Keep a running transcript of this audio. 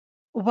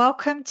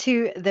Welcome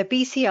to the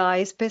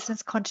BCI's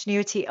Business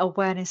Continuity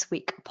Awareness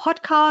Week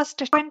podcast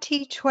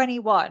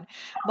 2021.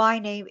 My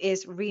name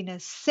is Rina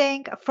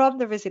Singh from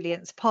the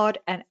Resilience Pod,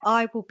 and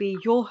I will be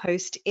your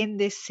host in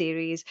this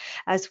series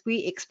as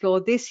we explore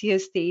this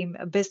year's theme,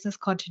 Business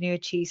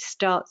Continuity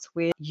Starts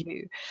With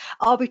You.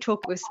 I'll be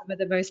talking with some of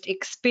the most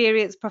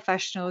experienced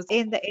professionals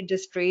in the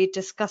industry,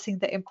 discussing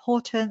the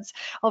importance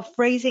of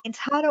raising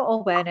internal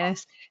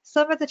awareness,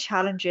 some of the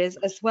challenges,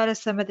 as well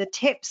as some of the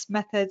tips,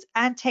 methods,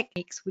 and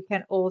techniques we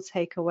can all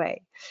take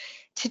away.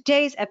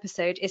 Today's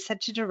episode is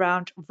centered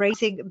around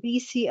raising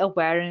BC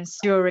awareness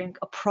during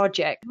a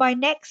project. My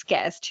next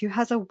guest, who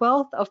has a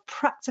wealth of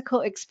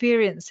practical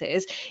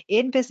experiences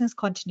in business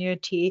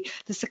continuity,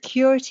 the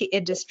security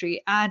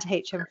industry, and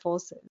HM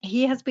forces.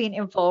 He has been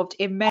involved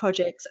in many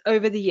projects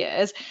over the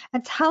years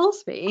and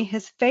tells me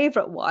his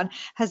favorite one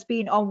has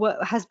been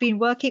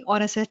working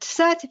on a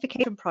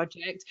certification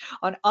project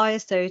on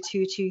ISO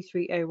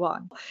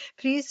 22301.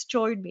 Please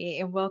join me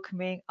in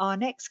welcoming our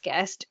next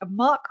guest,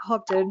 Mark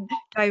Hobden,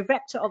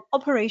 Director of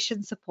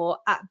Operations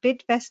Support at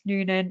Bidvest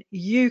Noonan,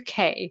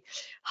 UK.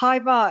 Hi,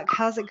 Mark.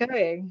 How's it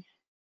going?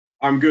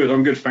 I'm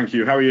good. Thank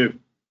you. How are you?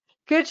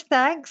 Good,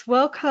 thanks.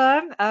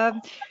 Welcome.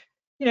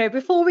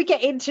 Before we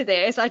get into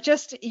this,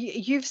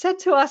 you've said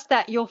to us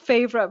that your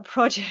favorite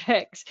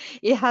project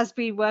it has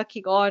been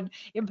working on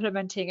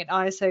implementing an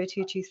ISO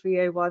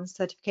 22301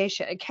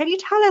 certification. Can you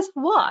tell us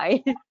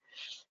why?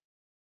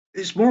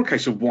 It's more a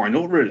case of why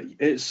not, really.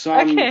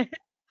 Okay.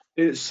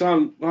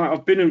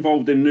 I've been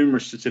involved in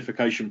numerous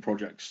certification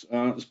projects.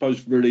 I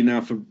suppose really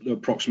now for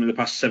approximately the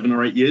past 7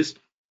 or 8 years.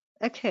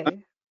 Okay. I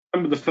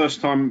remember the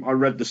first time I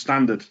read the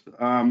standard,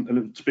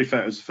 and to be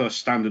fair, it was the first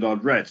standard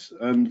I'd read.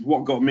 And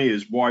what got me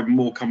is why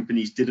more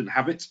companies didn't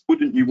have it.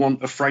 Wouldn't you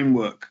want a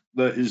framework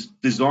that is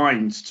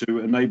designed to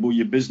enable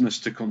your business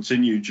to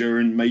continue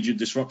during major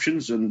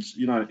disruptions and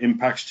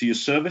impacts to your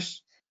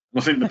service?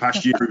 And I think the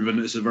past year even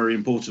is a very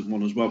important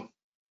one as well.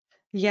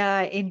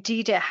 Yeah,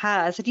 indeed it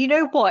has. And you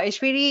know what?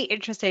 It's really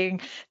interesting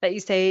that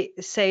you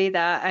say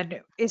that,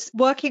 and it's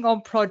working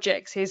on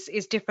projects is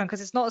different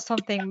because it's not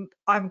something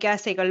I'm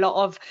guessing a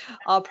lot of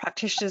our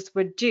practitioners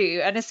would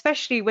do. And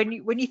especially when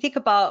you think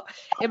about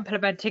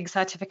implementing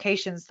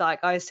certifications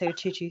like ISO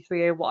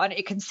 22301,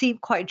 it can seem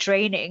quite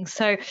draining.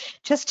 So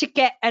just to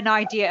get an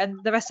idea,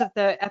 and the rest of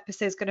the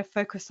episode is going to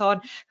focus on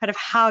kind of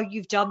how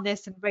you've done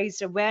this and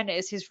raised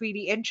awareness is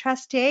really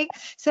interesting.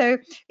 So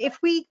if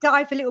we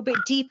dive a little bit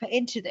deeper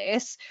into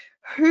this,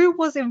 who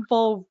was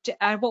involved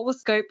and what was the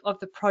scope of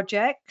the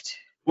project?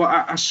 Well,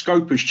 our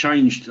scope has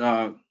changed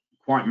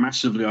quite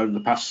massively over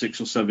the past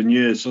 6 or 7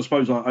 years. So I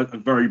suppose a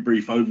very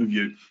brief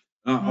overview.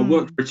 I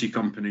work for a British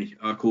company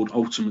called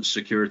Ultimate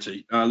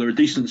Security. They're a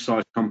decent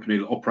sized company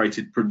that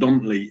operated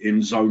predominantly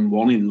in Zone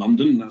 1 in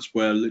London. That's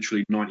where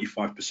literally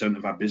 95%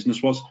 of our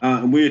business was.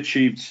 And we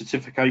achieved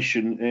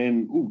certification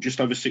in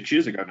just over 6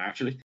 years ago now,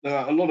 actually.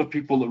 A lot of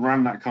people that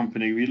ran that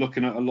company, we're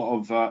looking at a lot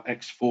of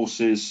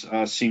ex-forces,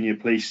 senior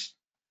police.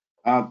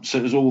 So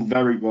it was all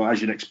very, well,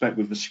 as you'd expect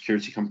with a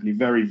security company,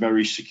 very,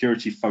 very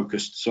security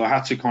focused. So I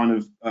had to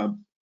kind of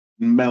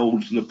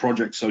meld the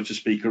project, so to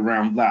speak,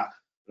 around that,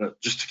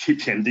 just to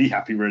keep the ND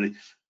happy, really.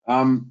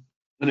 And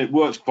it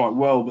worked quite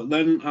well. But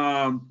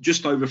then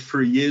just over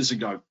 3 years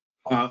ago,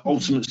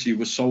 Ultimacy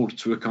was sold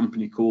to a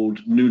company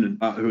called Noonan,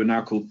 who are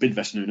now called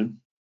Bidvest Noonan.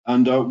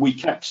 And we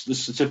kept the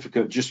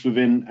certificate just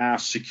within our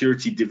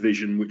security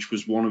division, which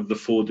was one of the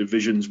 4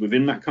 divisions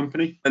within that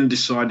company, and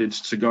decided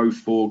to go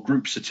for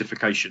group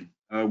certification,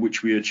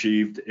 which we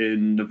achieved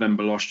in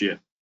November last year.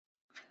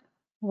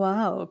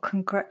 Wow,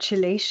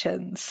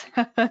 congratulations.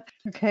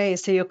 Okay,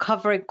 so you're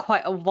covering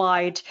quite a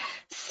wide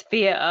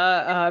sphere,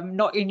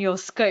 not in your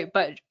scope,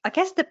 but I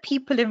guess the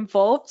people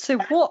involved. So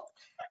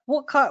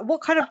what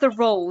kind of the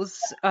roles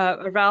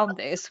around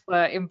this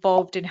were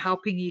involved in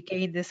helping you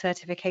gain the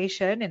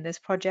certification in this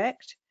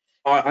project?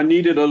 I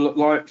needed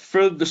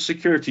for the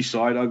security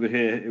side over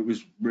here, it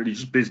was really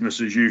just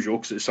business as usual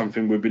because it's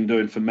something we've been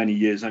doing for many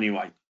years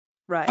anyway.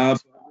 Right. I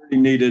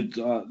really needed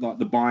like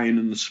the buy-in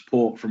and the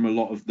support from a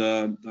lot of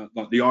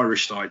the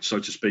Irish side, so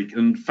to speak.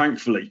 And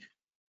thankfully,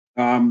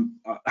 I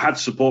had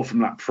support from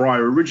that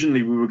prior.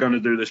 Originally, we were going to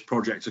do this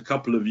project a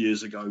couple of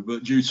years ago,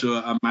 but due to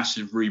a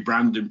massive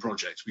rebranding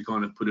project, we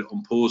kind of put it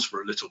on pause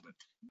for a little bit.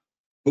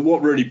 But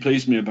what really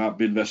pleased me about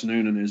Bidvest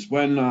Noonan is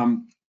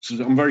when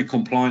so I'm very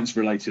compliance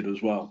related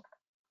as well.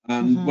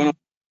 And when I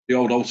the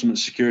old Ultimate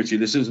Security,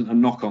 this isn't a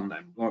knock on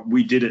them. Like,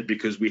 we did it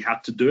because we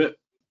had to do it.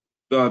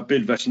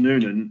 Bidvest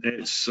Noonan,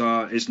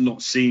 it's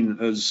not seen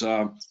as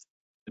a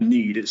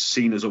need; it's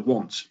seen as a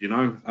want.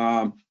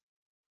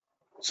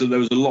 So there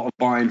was a lot of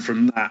buy-in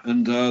from that,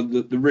 and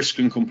the risk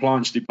and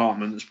compliance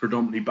department that's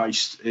predominantly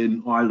based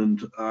in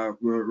Ireland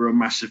were a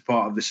massive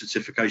part of the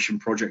certification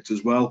project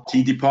as well.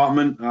 T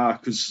department,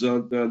 because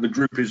the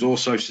group is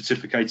also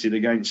certificated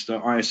against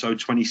ISO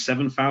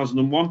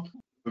 27001.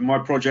 With my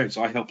project,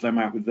 I helped them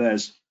out with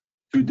theirs,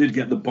 who did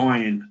get the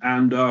buy-in.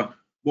 And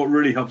what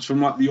really helps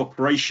from like the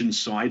operations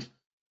side,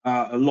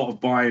 a lot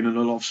of buy-in and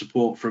a lot of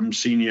support from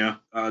senior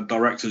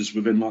directors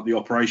within like the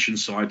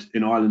operations side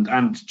in Ireland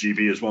and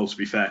GB as well, to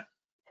be fair.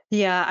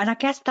 Yeah, and I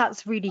guess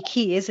that's really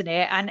key, isn't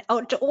it? And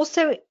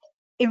also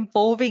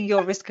involving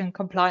your risk and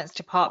compliance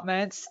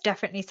departments,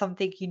 definitely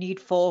something you need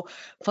for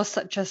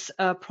such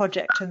a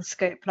project and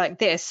scope like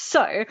this.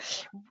 So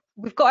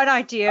we've got an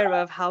idea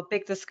of how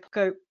big the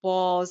scope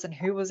was and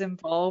who was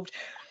involved.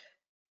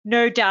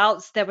 No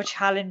doubts there were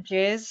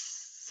challenges.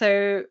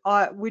 So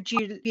would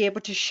you be able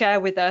to share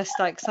with us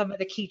like some of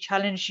the key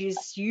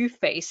challenges you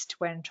faced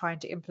when trying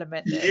to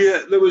implement Yeah,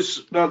 this? there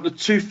was the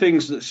two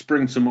things that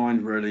spring to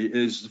mind really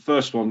is the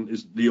first one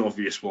is the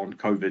obvious one,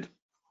 COVID.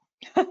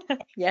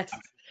 Yes.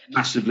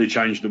 Massively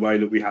changed the way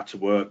that we had to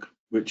work,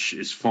 which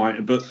is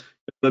fine. But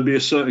there'd be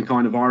a certain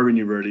kind of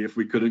irony, really, if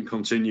we couldn't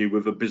continue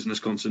with a business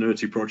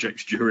continuity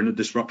project during a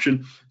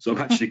disruption. So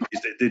I'm actually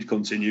pleased it did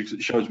continue because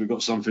it shows we've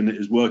got something that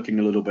is working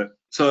a little bit.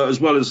 So as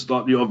well as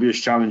like the obvious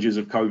challenges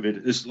of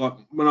COVID, it's like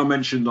when I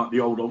mentioned like the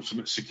old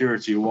Ultimate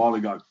Security a while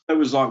ago, there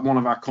was like one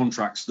of our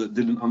contracts that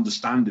didn't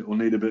understand it or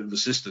need a bit of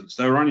assistance.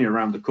 They were only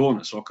around the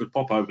corner, so I could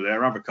pop over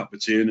there, have a cup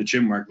of tea and a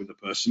chinwag with the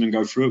person and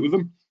go through it with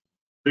them.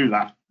 Do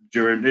that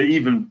during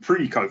even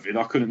pre-COVID.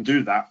 I couldn't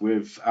do that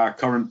with our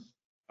current.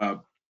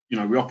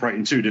 We operate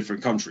in two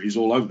different countries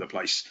all over the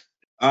place.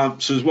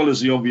 So as well as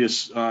the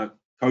obvious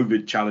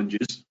COVID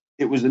challenges,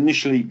 it was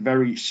initially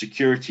very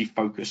security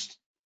focused.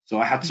 So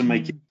I had to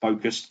make it Mhm.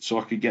 focused so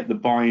I could get the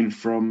buy-in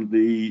from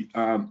the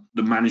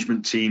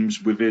management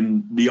teams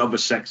within the other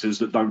sectors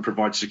that don't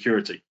provide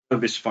security.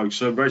 This folks.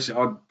 So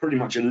basically, I pretty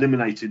much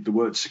eliminated the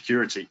word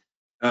security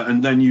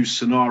and then used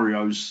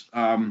scenarios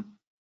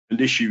and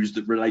issues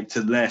that relate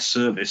to their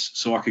service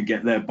so I could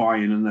get their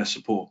buy-in and their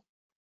support.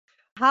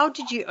 How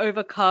did you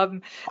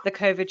overcome the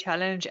COVID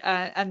challenge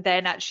and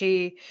then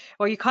actually,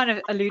 well, you kind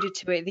of alluded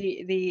to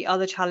it, the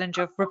other challenge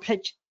of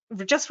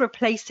just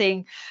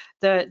replacing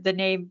the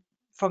name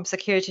from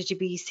security to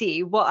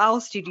BC. What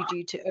else did you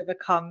do to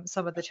overcome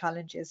some of the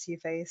challenges you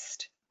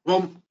faced?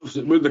 Well,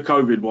 with the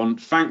COVID one,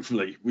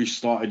 thankfully, we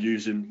started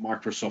using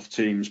Microsoft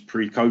Teams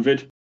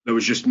pre-COVID. There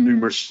was just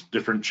numerous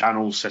different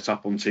channels set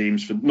up on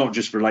Teams for not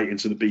just relating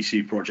to the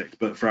BC project,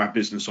 but for our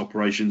business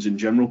operations in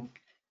general.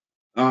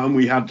 And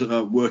we had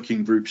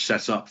working groups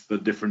set up for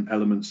different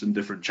elements and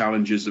different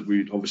challenges that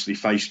we'd obviously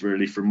faced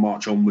really from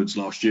March onwards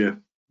last year.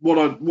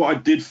 What I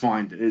did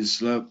find is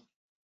that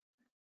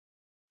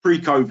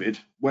pre-COVID,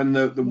 when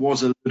there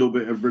was a little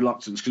bit of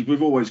reluctance, because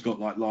we've always got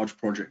like large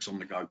projects on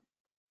the go.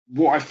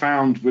 What I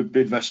found with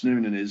Bidvest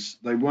Noonan is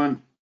they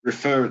weren't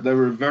they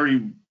were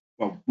very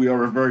well, we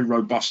are a very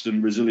robust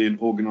and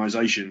resilient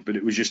organisation, but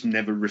it was just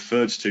never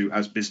referred to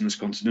as business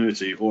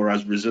continuity or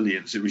as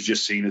resilience. It was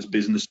just seen as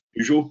business as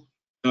usual.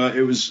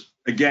 It was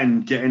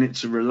again getting it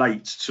to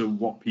relate to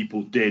what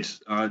people did.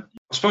 I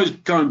suppose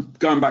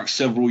going back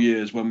several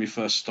years when we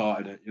first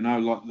started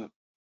it,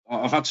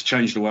 I've had to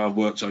change the way I've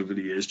worked over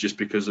the years just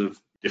because of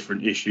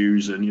different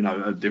issues and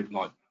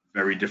like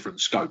very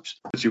different scopes.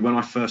 Actually, when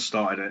I first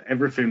started it,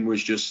 everything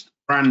was just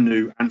brand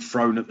new and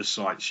thrown at the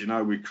sites.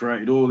 We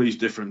created all these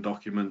different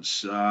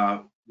documents,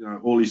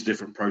 all these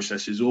different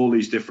processes, all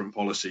these different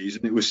policies,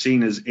 and it was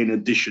seen as in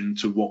addition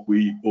to what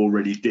we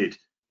already did.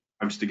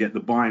 I was to get the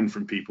buy-in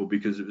from people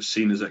because it was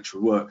seen as extra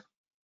work.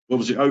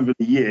 Obviously, over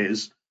the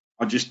years,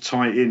 I just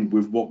tie it in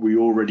with what we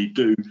already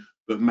do,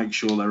 but make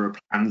sure there are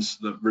plans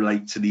that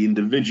relate to the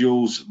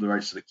individuals,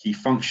 relate to the key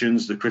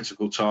functions, the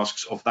critical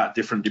tasks of that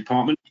different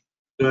department.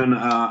 Done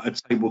a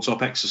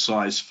tabletop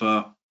exercise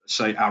for,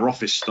 say, our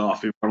office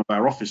staff in one of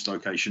our office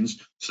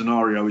locations.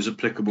 Scenario is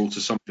applicable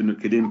to something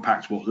that could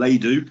impact what they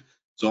do.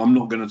 So I'm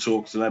not going to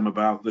talk to them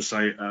about, let's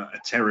say, a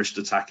terrorist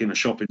attack in a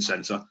shopping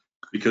centre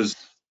because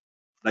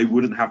they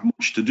wouldn't have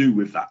much to do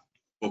with that.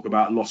 Talk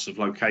about loss of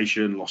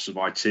location, loss of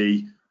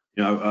IT,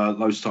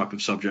 those type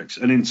of subjects.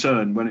 And in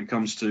turn, when it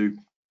comes to,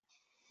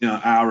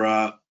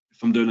 our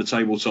if I'm doing a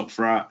tabletop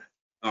for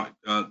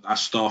our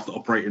staff that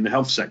operate in the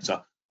health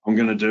sector, I'm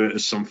going to do it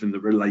as something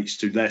that relates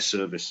to their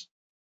service.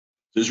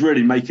 So it's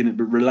really making it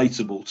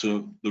relatable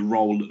to the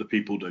role that the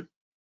people do.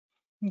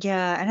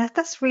 Yeah, and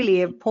that's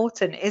really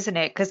important, isn't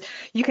it? Because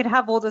you can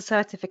have all the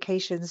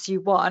certifications you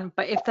want,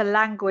 but if the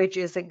language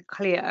isn't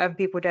clear and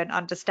people don't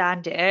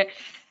understand it,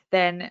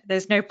 then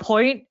there's no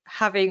point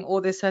having all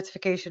this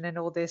certification and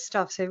all this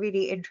stuff. So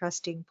really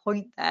interesting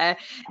point there.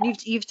 And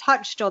you've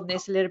touched on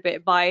this a little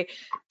bit by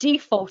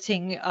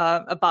defaulting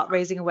about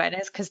raising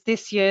awareness, because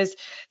this year's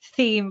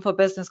theme for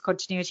business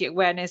continuity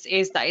awareness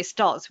is that it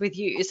starts with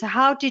you. So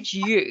how did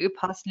you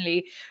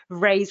personally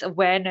raise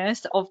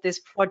awareness of this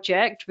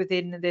project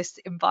within this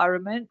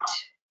environment?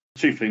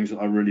 Two things that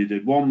I really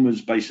did. One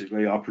was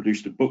basically I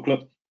produced a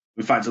booklet.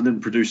 In fact, I didn't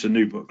produce a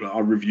new booklet. I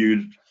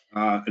reviewed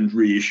and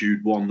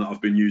reissued one that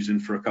I've been using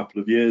for a couple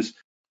of years.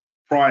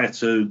 Prior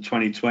to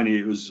 2020,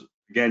 it was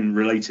again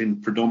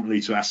relating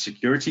predominantly to our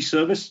security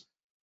service.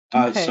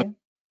 So Okay.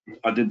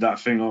 I did that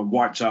thing. I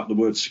wiped out the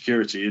word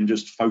security and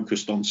just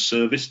focused on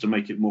service to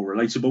make it more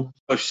relatable.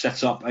 I've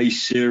set up a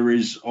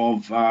series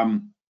of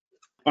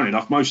funny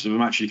enough, most of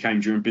them actually came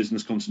during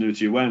Business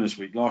Continuity Awareness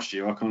Week last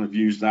year. I kind of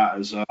used that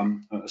as a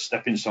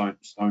stepping stone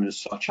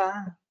as such,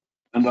 Wow.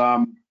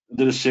 and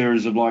did a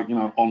series of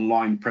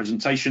online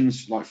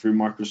presentations like through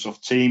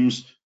Microsoft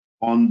Teams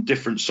on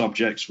different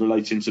subjects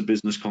relating to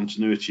business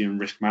continuity and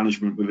risk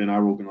management within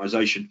our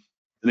organisation.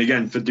 And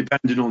again, for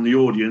depending on the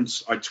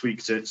audience, I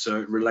tweaked it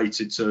so it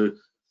related to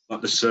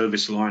like the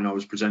service line I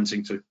was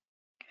presenting to.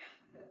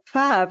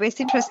 Fab. It's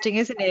interesting,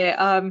 isn't it?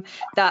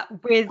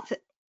 That with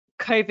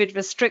COVID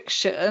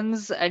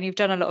restrictions, and you've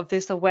done a lot of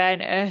this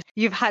awareness,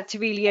 you've had to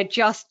really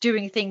adjust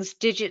doing things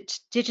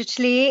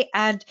digitally.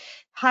 And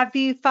have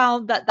you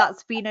found that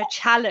that's been a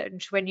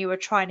challenge when you were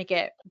trying to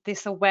get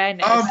this Um,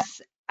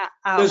 awareness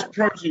there's out?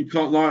 pros and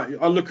cons.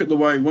 Like I look at the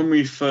way when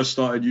we first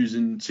started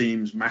using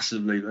Teams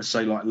massively, let's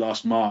say like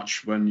last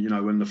March when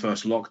the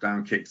first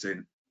lockdown kicked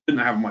in,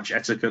 didn't have much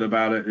etiquette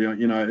about it.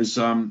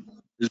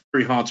 It's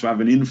very hard to have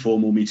an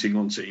informal meeting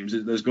on Teams.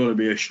 There's got to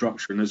be a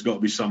structure and there's got to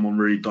be someone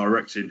really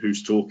directing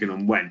who's talking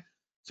and when.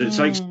 So it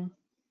takes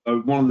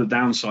Mm, one of the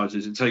downsides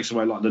is it takes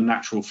away like the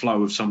natural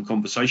flow of some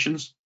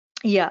conversations.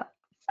 yeah.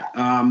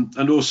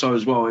 And also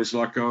as well, it's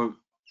like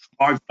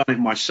I've done it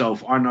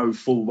myself. I know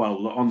full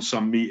well that on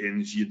some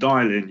meetings you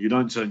dial in, you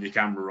don't turn your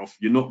camera off,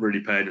 you're not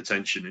really paying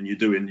attention, and you're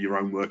doing your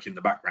own work in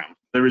the background.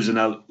 There is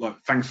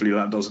thankfully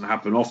that doesn't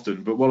happen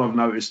often. But what I've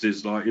noticed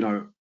is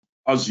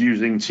us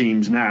using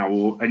Teams now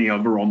or any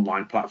other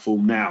online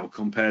platform now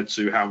compared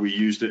to how we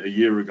used it a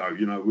year ago.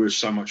 We're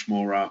so much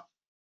more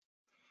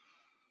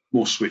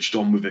switched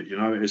on with it. We've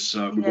got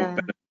Yeah.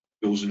 better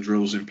skills and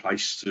drills in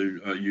place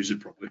to use it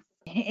properly.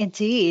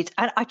 Indeed.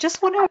 And I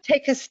just want to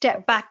take a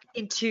step back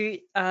into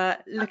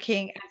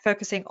looking and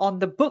focusing on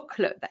the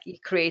booklet that you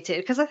created,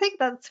 because I think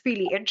that's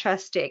really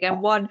interesting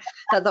and one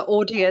that the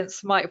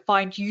audience might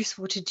find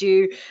useful to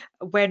do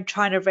when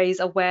trying to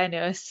raise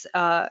awareness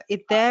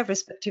in their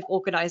respective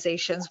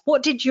organizations.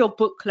 What did your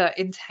booklet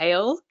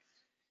entail?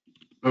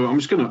 Oh, I'm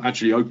just going to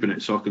actually open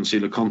it so I can see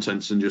the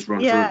contents and just run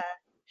through Yeah. it.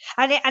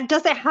 And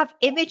does it have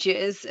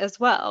images as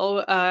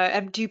well?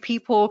 And do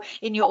people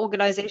in your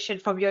organization,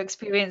 from your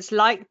experience,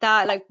 like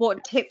that? Like,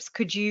 what tips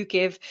could you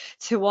give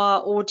to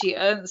our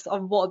audience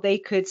on what they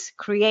could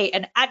create?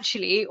 And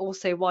actually,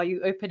 also, while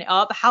you open it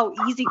up, how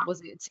easy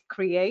was it to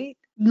create?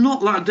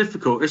 Not that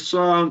difficult. It's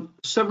a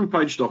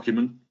 7-page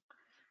document.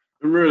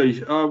 And really,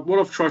 what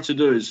I've tried to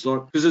do is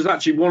because there's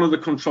actually one of the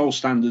control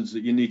standards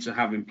that you need to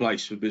have in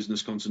place for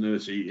business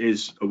continuity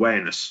is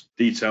awareness,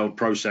 detailed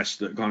process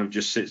that kind of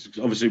just sits.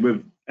 Obviously,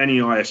 with any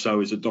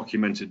ISO is a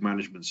documented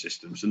management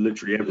system, so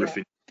literally Yeah.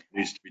 everything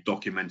needs to be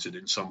documented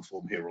in some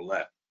form here or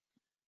there.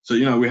 So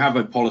we have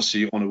a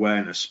policy on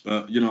awareness,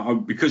 but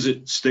because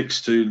it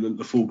sticks to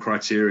the full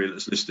criteria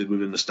that's listed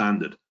within the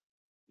standard.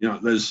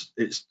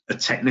 It's a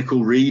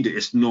technical read.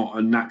 It's not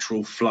a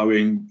natural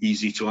flowing,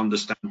 easy to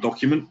understand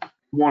document.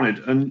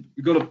 And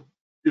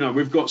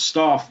we've got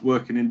staff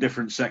working in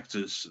different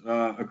sectors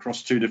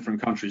across 2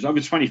 different countries,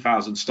 over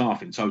 20,000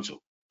 staff in total.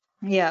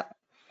 Yeah.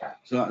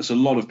 So that's a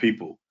lot of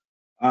people.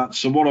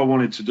 So what I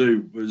wanted to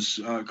do was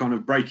kind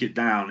of break it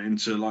down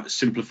into like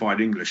simplified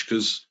English,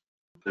 because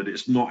that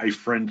it's not a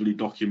friendly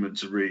document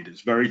to read.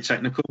 It's very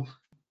technical.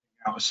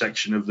 Out a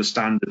section of the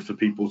standard for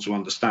people to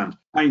understand.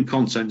 Main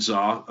contents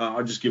are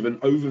I just give an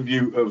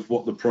overview of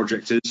what the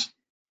project is.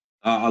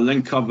 I'll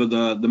then cover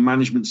the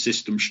management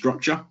system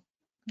structure.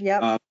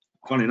 Yep.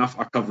 Funny enough,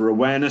 I cover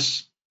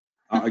awareness.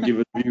 I give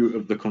a view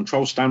of the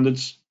control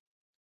standards.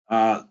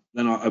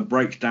 Then a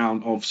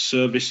breakdown of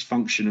service,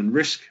 function, and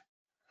risk.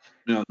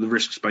 The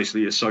risks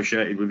basically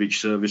associated with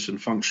each service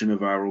and function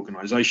of our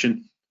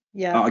organisation.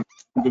 Yeah. I give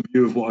an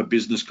overview of what a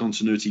business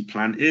continuity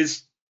plan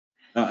is.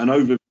 An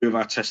overview of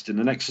our testing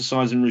and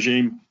exercising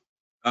regime,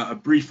 a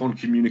brief on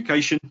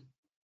communication,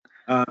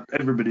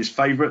 everybody's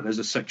favourite, there's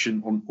a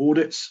section on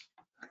audits,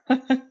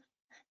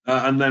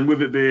 and then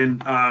with it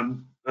being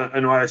an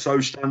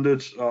ISO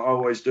standard, I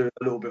always do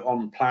a little bit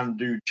on plan,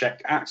 do,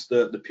 check, act,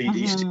 the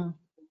PDC Mhm.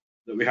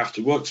 that we have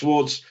to work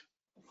towards.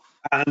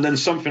 And then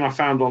something I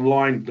found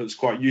online that's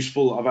quite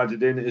useful that I've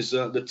added in is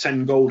the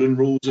 10 golden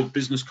rules of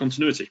business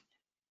continuity.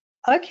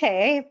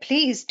 Okay,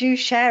 please do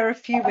share a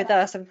few with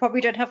us. And we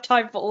probably don't have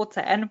time for all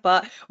 10,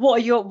 but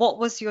what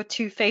was your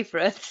two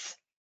favorites?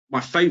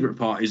 My favourite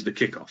part is the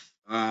kickoff.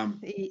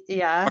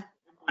 Yeah. In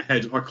my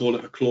head, I call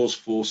it a clause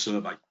 4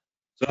 survey.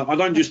 So I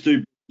don't just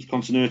do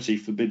continuity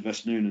for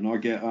Bidvest Noonan.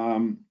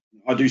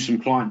 I do some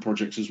client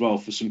projects as well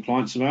for some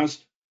clients of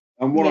ours.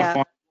 And what I Yeah.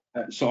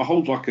 find, so I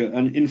hold like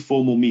an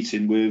informal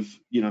meeting with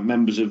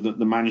members of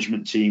the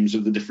management teams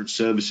of the different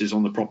services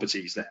on the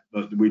properties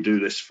that we do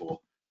this for.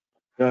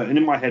 And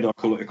in my head, I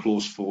call it a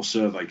clause 4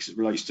 survey because it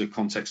relates to the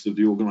context of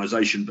the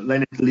organisation. But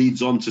then it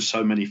leads on to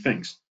so many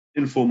things.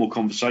 Informal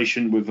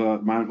conversation with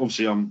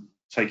obviously I'm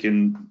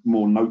taking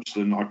more notes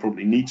than I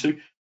probably need to.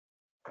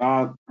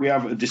 We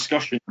have a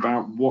discussion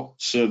about what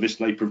service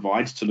they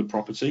provide to the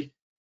property,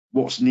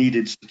 what's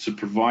needed to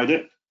provide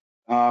it,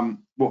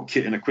 what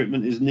kit and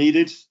equipment is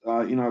needed,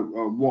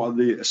 what are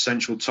the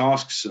essential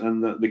tasks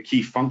and the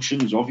key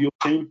functions of your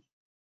team.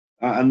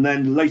 And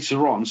then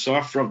later on, so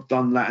after I've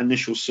done that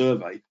initial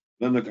survey,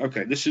 Then look,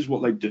 okay, this is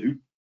what they do.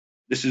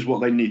 This is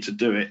what they need to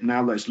do it.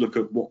 Now let's look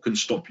at what can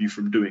stop you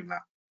from doing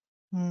that.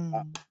 Hmm.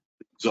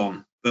 It's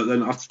on. But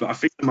then I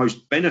think the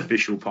most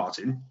beneficial part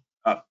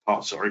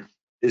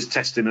is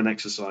testing and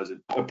exercising.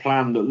 A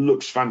plan that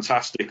looks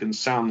fantastic and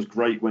sounds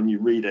great when you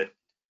read it,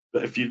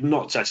 but if you've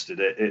not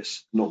tested it,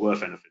 it's not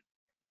worth anything.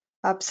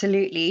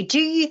 Absolutely. Do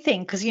you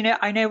think, because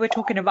I know we're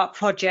talking about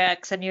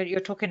projects and you're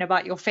talking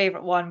about your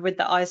favorite one with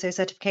the ISO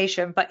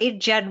certification, but in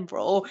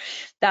general,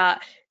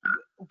 that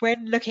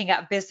when looking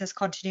at business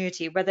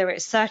continuity, whether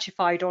it's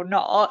certified or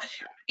not,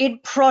 in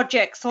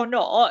projects or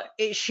not,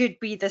 it should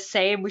be the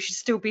same. We should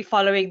still be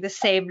following the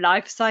same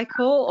life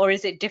cycle, or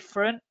is it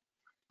different?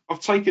 I've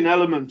taken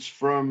elements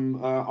from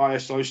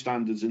ISO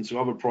standards into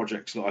other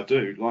projects that I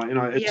do. Like,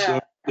 it's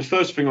Yeah. the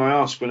first thing I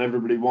ask when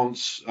everybody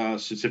wants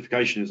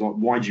certification is like,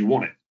 why do you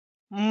want it?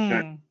 Okay.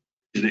 Mm.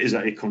 Is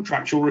that a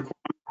contractual requirement?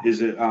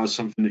 Is it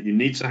something that you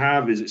need to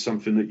have? Is it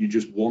something that you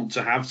just want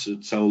to have to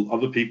tell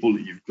other people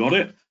that you've got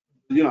it?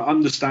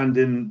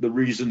 Understanding the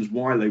reasons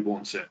why they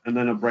want it, and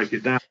then I break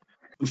it down.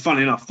 And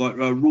funny enough, like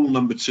rule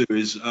number 2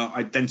 is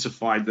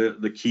identify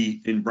the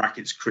key in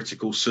brackets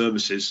critical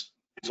services.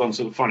 It's on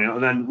sort of funny.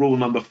 And then rule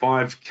number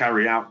 5,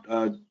 carry out.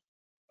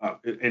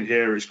 In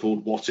here, it's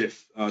called what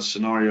if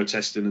scenario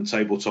testing and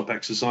tabletop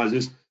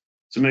exercises.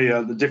 To me,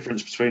 the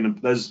difference between them,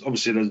 there's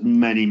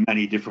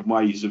many different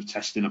ways of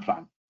testing a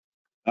plan.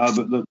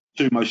 But the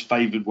 2 most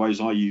favoured ways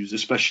I use,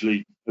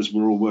 especially as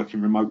we're all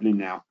working remotely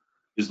now,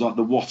 is like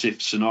the what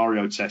if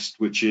scenario test,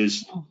 which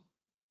is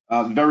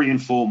very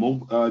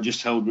informal,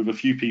 just held with a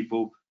few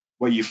people,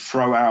 where you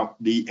throw out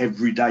the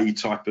everyday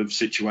type of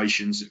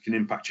situations that can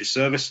impact your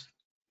service.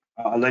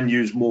 I then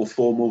use more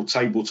formal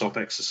tabletop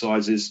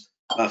exercises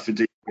for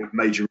dealing with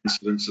major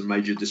incidents and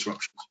major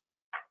disruptions.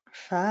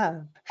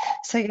 Fab.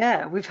 So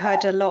yeah, we've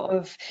heard a lot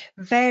of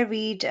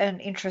varied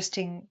and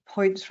interesting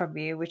points from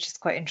you, which is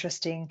quite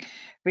interesting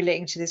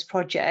relating to this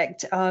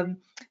project.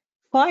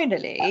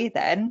 Finally,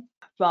 then,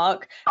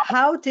 Mark,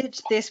 how did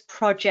this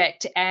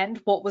project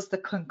end? What was the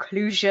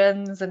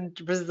conclusions and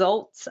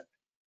results?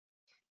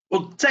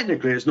 Well,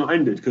 technically, it's not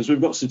ended because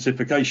we've got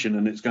certification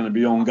and it's going to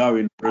be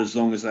ongoing for as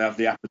long as they have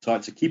the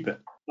appetite to keep it.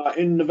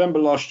 In November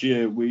last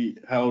year, we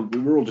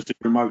were audited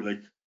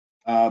remotely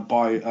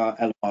by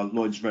LR,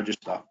 Lloyd's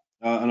Register.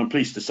 And I'm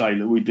pleased to say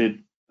that we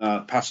did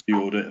pass the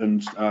audit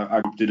and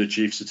I did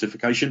achieve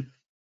certification.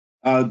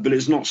 But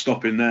it's not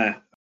stopping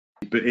there.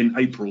 But in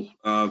April,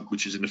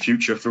 which is in the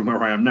future from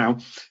where I am now,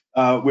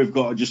 we've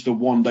got just a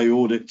 1-day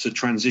audit to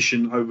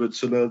transition over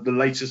to the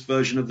latest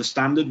version of the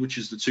standard, which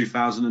is the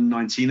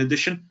 2019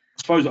 edition.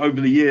 I suppose over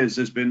the years,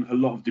 there's been a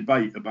lot of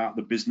debate about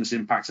the business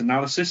impact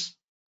analysis.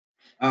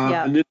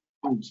 Yeah. And this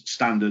old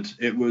standard,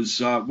 it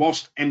was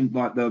whilst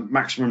like the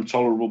maximum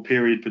tolerable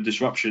period per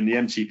disruption, the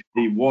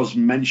MTPD was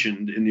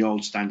mentioned in the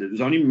old standard. It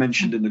was only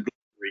mentioned in the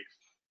glossary,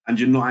 and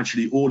you're not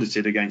actually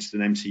audited against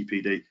an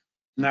MTPD.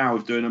 Now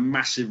we're doing a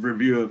massive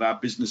review of our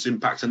business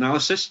impact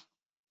analysis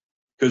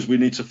because we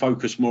need to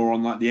focus more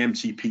on like the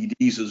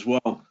MTPDs as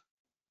well.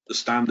 The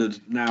standard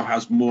now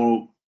has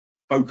more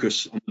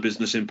focus on the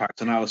business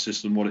impact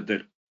analysis than what it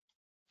did.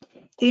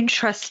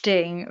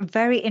 Interesting,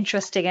 very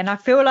interesting. And I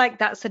feel like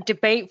that's a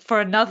debate for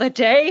another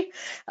day.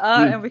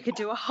 And we could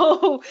do a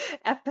whole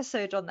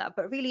episode on that,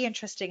 but really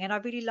interesting. And I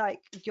really like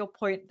your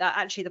point that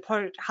actually the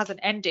product hasn't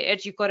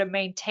ended. You've got to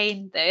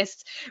maintain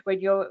this when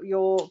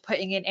you're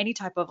putting in any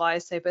type of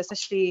ISO, but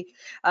especially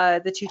the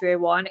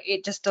 2301,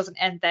 it just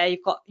doesn't end there.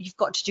 You've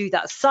got to do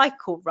that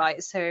cycle,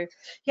 right? So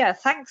yeah,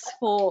 thanks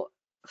for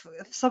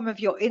some of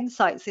your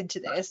insights into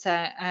this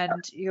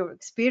and your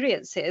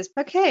experiences.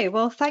 Okay,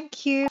 well,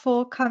 thank you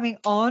for coming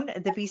on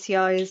the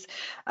BCI's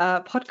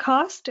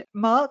podcast.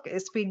 Mark,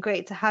 it's been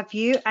great to have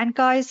you. And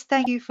guys,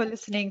 thank you for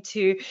listening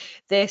to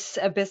this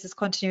Business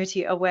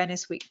Continuity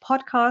Awareness Week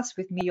podcast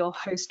with me, your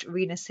host,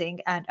 Rina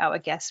Singh, and our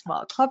guest,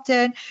 Mark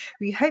Hobden.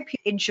 We hope you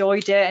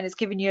enjoyed it and it's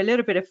given you a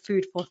little bit of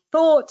food for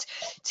thought.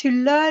 To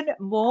learn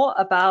more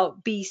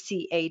about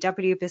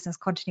BCAW, Business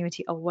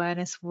Continuity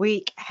Awareness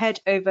Week, head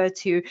over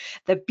to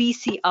the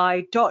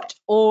bci.org/BCAW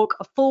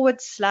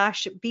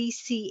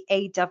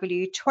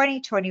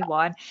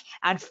 2021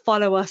 and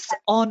follow us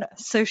on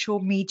social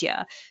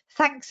media.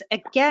 Thanks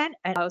again,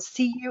 and I'll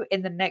see you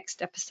in the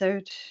next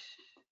episode.